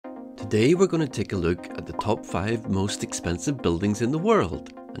Today we're going to take a look at the top 5 most expensive buildings in the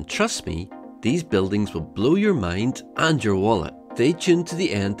world. And trust me, these buildings will blow your mind and your wallet. Stay tuned to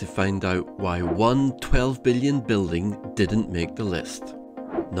the end to find out why one 12 billion building didn't make the list.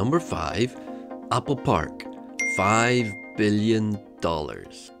 Number 5. Apple Park, $5 billion.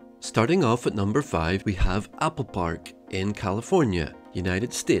 Starting off at number 5, we have Apple Park in California,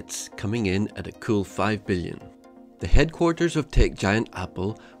 United States, coming in at a cool $5 billion. The headquarters of tech giant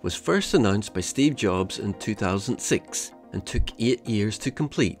Apple was first announced by Steve Jobs in 2006 and took 8 years to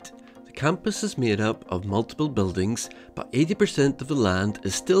complete. The campus is made up of multiple buildings, but 80% of the land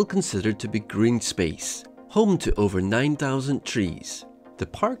is still considered to be green space, home to over 9,000 trees. The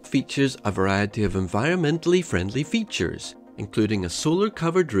park features a variety of environmentally friendly features, including a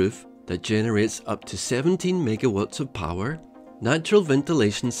solar-covered roof that generates up to 17 megawatts of power, natural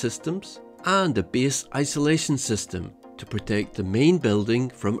ventilation systems, and a base isolation system to protect the main building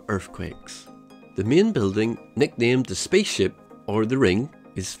from earthquakes. The main building, nicknamed the Spaceship or the Ring,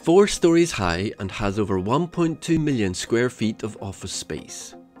 is 4 stories high and has over 1.2 million square feet of office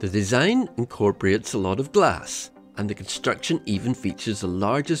space. The design incorporates a lot of glass, and the construction even features the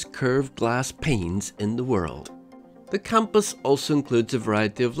largest curved glass panes in the world. The campus also includes a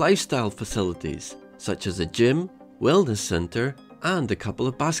variety of lifestyle facilities, such as a gym, wellness center, and a couple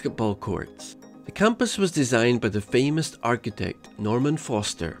of basketball courts. The campus was designed by the famous architect Norman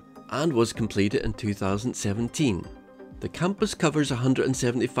Foster and was completed in 2017. The campus covers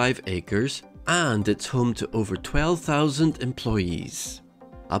 175 acres and it's home to over 12,000 employees.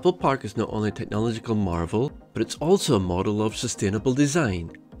 Apple Park is not only a technological marvel, but it's also a model of sustainable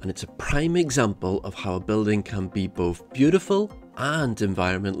design, and it's a prime example of how a building can be both beautiful and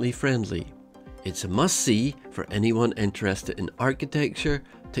environmentally friendly. It's a must-see for anyone interested in architecture,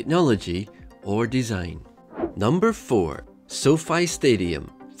 technology, or design. Number 4. SoFi Stadium,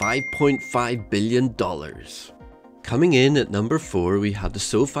 $5.5 billion. Coming in at number 4, we have the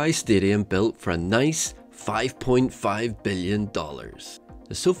SoFi Stadium, built for a nice $5.5 billion.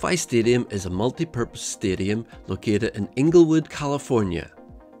 The SoFi Stadium is a multi-purpose stadium located in Inglewood, California.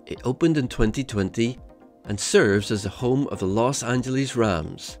 It opened in 2020 and serves as the home of the Los Angeles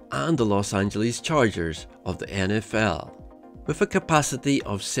Rams and the Los Angeles Chargers of the NFL. With a capacity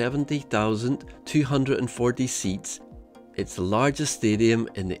of 70,240 seats, it's the largest stadium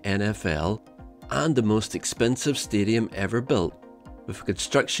in the NFL and the most expensive stadium ever built, with a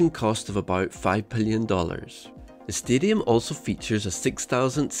construction cost of about $5 billion. The stadium also features a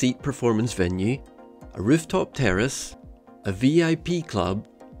 6,000 seat performance venue, a rooftop terrace, a VIP club,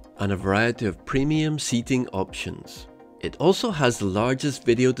 and a variety of premium seating options. It also has the largest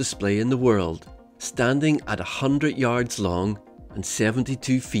video display in the world, standing at 100 yards long and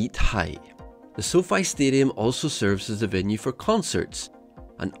 72 feet high. The SoFi Stadium also serves as a venue for concerts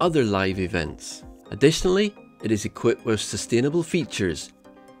and other live events. Additionally, it is equipped with sustainable features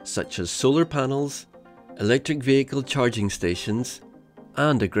such as solar panels, electric vehicle charging stations,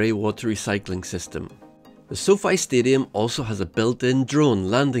 and a grey water recycling system. The SoFi Stadium also has a built-in drone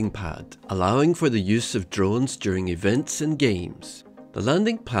landing pad, allowing for the use of drones during events and games. The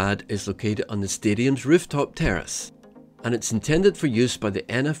landing pad is located on the stadium's rooftop terrace, and it's intended for use by the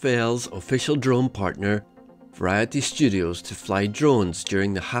NFL's official drone partner, Variety Studios, to fly drones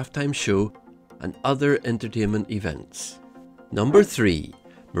during the halftime show and other entertainment events. Number 3.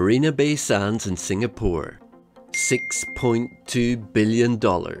 Marina Bay Sands in Singapore, $6.2 billion.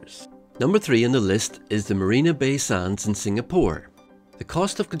 Number 3 on the list is the Marina Bay Sands in Singapore. The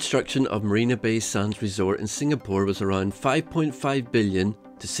cost of construction of Marina Bay Sands Resort in Singapore was around $5.5 billion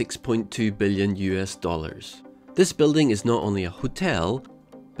to $6.2 billion US dollars. This building is not only a hotel,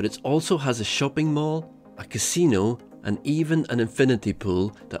 but it also has a shopping mall, a casino, and even an infinity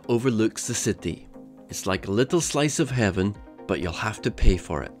pool that overlooks the city. It's like a little slice of heaven, but you'll have to pay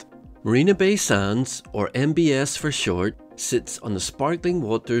for it. Marina Bay Sands, or MBS for short, sits on the sparkling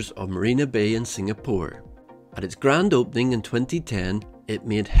waters of Marina Bay in Singapore. At its grand opening in 2010, it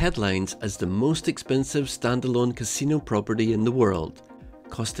made headlines as the most expensive standalone casino property in the world,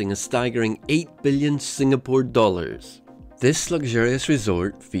 costing a staggering 8 billion Singapore dollars. This luxurious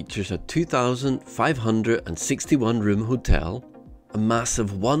resort features a 2,561 room hotel, a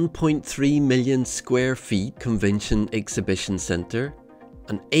massive 1.3 million square feet convention exhibition center,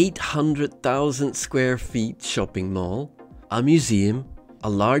 an 800,000 square feet shopping mall, a museum, a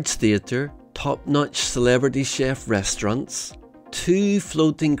large theatre, top-notch celebrity chef restaurants, 2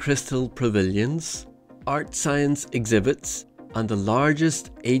 floating crystal pavilions, art science exhibits, and the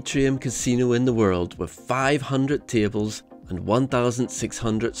largest atrium casino in the world with 500 tables and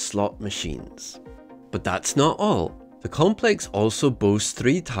 1,600 slot machines. But that's not all. The complex also boasts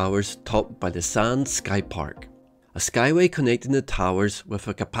 3 towers topped by the Sand Sky Park, a skyway connecting the towers with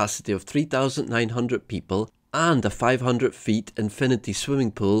a capacity of 3,900 people and a 500 feet infinity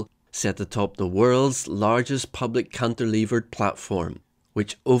swimming pool set atop the world's largest public cantilevered platform,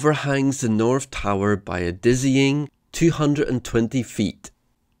 which overhangs the North Tower by a dizzying 220 feet.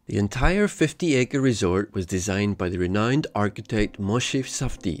 The entire 50-acre resort was designed by the renowned architect Moshe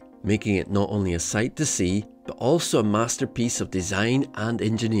Safdie, making it not only a sight to see, but also a masterpiece of design and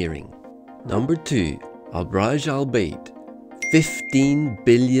engineering. Number 2. Al Burj Al Bait, $15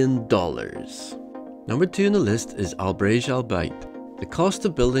 billion. Number 2 on the list is Al Burj Al Bait. The cost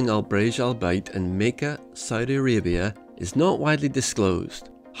of building Al Burj Al Bait in Mecca, Saudi Arabia is not widely disclosed.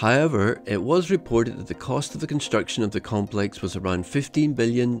 However, it was reported that the cost of the construction of the complex was around $15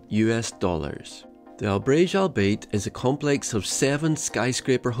 billion US. The Al Burj Al Bait is a complex of 7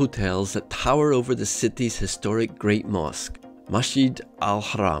 skyscraper hotels that tower over the city's historic Great Mosque, Masjid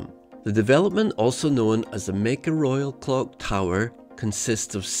al-Haram. The development, also known as the Mecca Royal Clock Tower,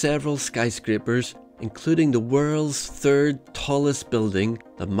 consists of several skyscrapers, including the world's 3rd tallest building,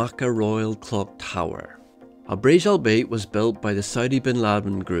 the Mecca Royal Clock Tower. Al Burj Al Bait was built by the Saudi Bin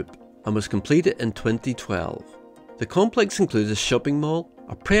Laden Group and was completed in 2012. The complex includes a shopping mall,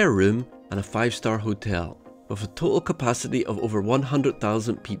 a prayer room, and a 5-star hotel, with a total capacity of over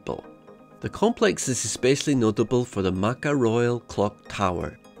 100,000 people. The complex is especially notable for the Mecca Royal Clock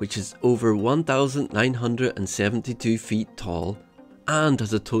Tower, which is over 1,972 feet tall and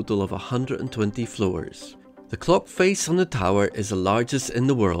has a total of 120 floors. The clock face on the tower is the largest in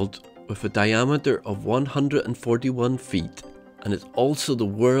the world, with a diameter of 141 feet, and is also the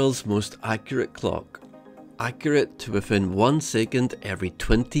world's most accurate clock, accurate to within 1 second every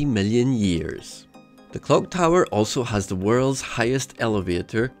 20 million years. The clock tower also has the world's highest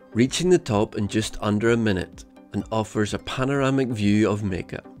elevator, reaching the top in just under a minute, and offers a panoramic view of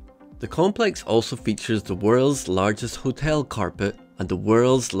Mecca. The complex also features the world's largest hotel carpet and the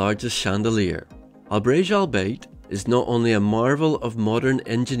world's largest chandelier. Al Burj Al Bait is not only a marvel of modern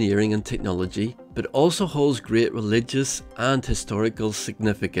engineering and technology, but also holds great religious and historical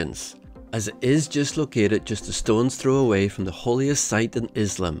significance, as it is just located just a stone's throw away from the holiest site in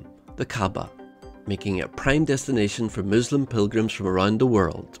Islam, the Kaaba, making it a prime destination for Muslim pilgrims from around the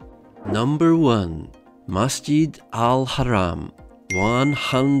world. Number 1. Masjid al-Haram,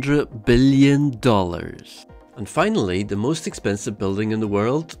 $100 billion. And finally, the most expensive building in the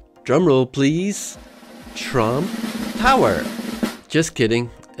world, drumroll please, Trump Tower. Just kidding,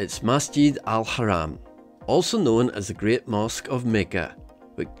 it's Masjid al-Haram, also known as the Great Mosque of Mecca,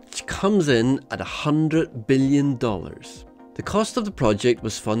 which comes in at $100 billion. The cost of the project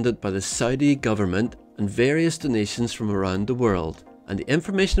was funded by the Saudi government and various donations from around the world, and the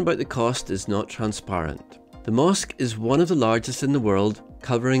information about the cost is not transparent. The mosque is one of the largest in the world,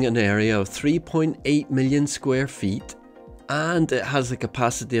 covering an area of 3.8 million square feet, and it has a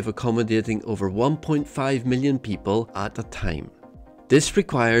capacity of accommodating over 1.5 million people at a time. This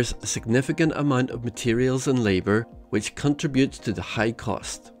requires a significant amount of materials and labour, which contributes to the high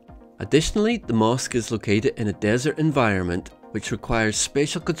cost. Additionally, the mosque is located in a desert environment, which requires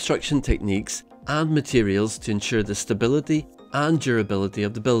special construction techniques and materials to ensure the stability and durability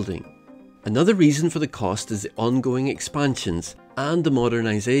of the building. Another reason for the cost is the ongoing expansions and the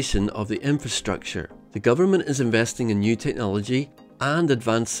modernisation of the infrastructure. The government is investing in new technology and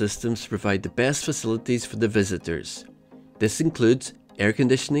advanced systems to provide the best facilities for the visitors. This includes air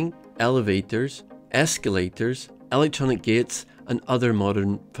conditioning, elevators, escalators, electronic gates, and other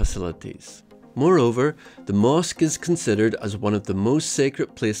modern facilities. Moreover, the mosque is considered as one of the most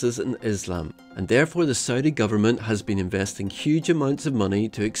sacred places in Islam, and therefore the Saudi government has been investing huge amounts of money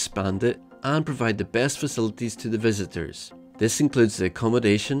to expand it and provide the best facilities to the visitors. This includes the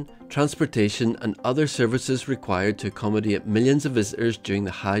accommodation, transportation, and other services required to accommodate millions of visitors during the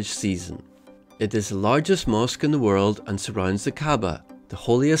Hajj season. It is the largest mosque in the world and surrounds the Kaaba, the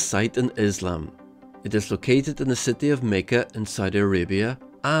holiest site in Islam. It is located in the city of Mecca in Saudi Arabia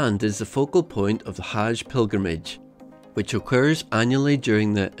and is the focal point of the Hajj pilgrimage, which occurs annually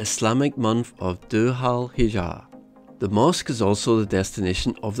during the Islamic month of Dhul al-Hijjah. The mosque is also the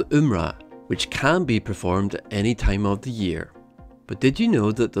destination of the Umrah, which can be performed at any time of the year. But did you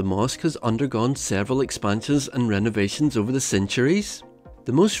know that the mosque has undergone several expansions and renovations over the centuries?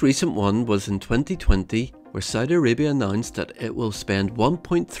 The most recent one was in 2020, where Saudi Arabia announced that it will spend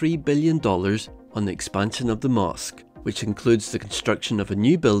 $1.3 billion on the expansion of the mosque, which includes the construction of a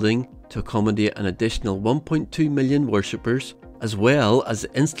new building to accommodate an additional 1.2 million worshippers, as well as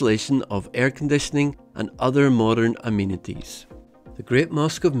the installation of air conditioning and other modern amenities. The Great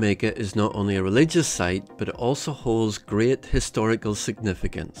Mosque of Mecca is not only a religious site, but it also holds great historical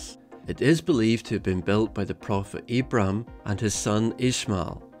significance. It is believed to have been built by the Prophet Abraham and his son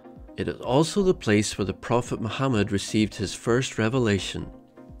Ishmael. It is also the place where the Prophet Muhammad received his first revelation.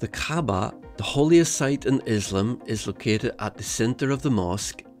 The Kaaba, the holiest site in Islam, is located at the center of the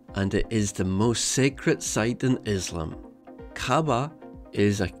mosque, and it is the most sacred site in Islam. Kaaba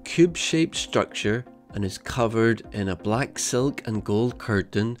is a cube-shaped structure and is covered in a black silk and gold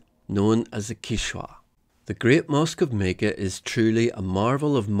curtain known as a Kishwa. The Great Mosque of Mecca is truly a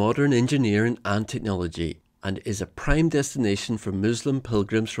marvel of modern engineering and technology, and is a prime destination for Muslim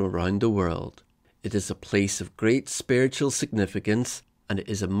pilgrims from around the world. It is a place of great spiritual significance, and it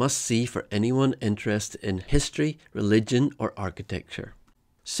is a must-see for anyone interested in history, religion, or architecture.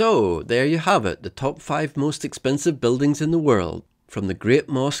 So, there you have it, the top 5 most expensive buildings in the world, from the Great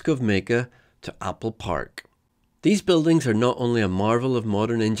Mosque of Mecca to Apple Park. These buildings are not only a marvel of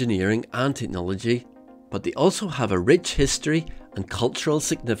modern engineering and technology, but they also have a rich history and cultural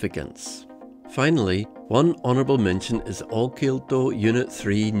significance. Finally, one honourable mention is Olkiluoto Unit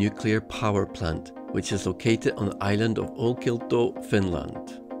 3 nuclear power plant, which is located on the island of Olkiluoto,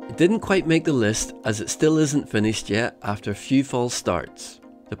 Finland. It didn't quite make the list as it still isn't finished yet after a few false starts.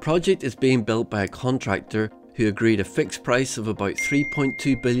 The project is being built by a contractor who agreed a fixed price of about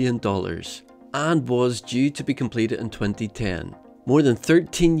 $3.2 billion and was due to be completed in 2010. More than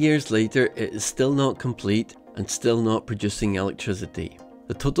 13 years later, it is still not complete and still not producing electricity.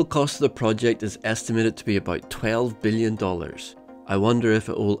 The total cost of the project is estimated to be about $12 billion. I wonder if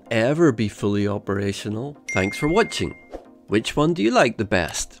it will ever be fully operational. Thanks for watching. Which one do you like the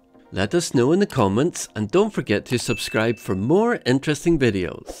best? Let us know in the comments, and don't forget to subscribe for more interesting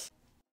videos.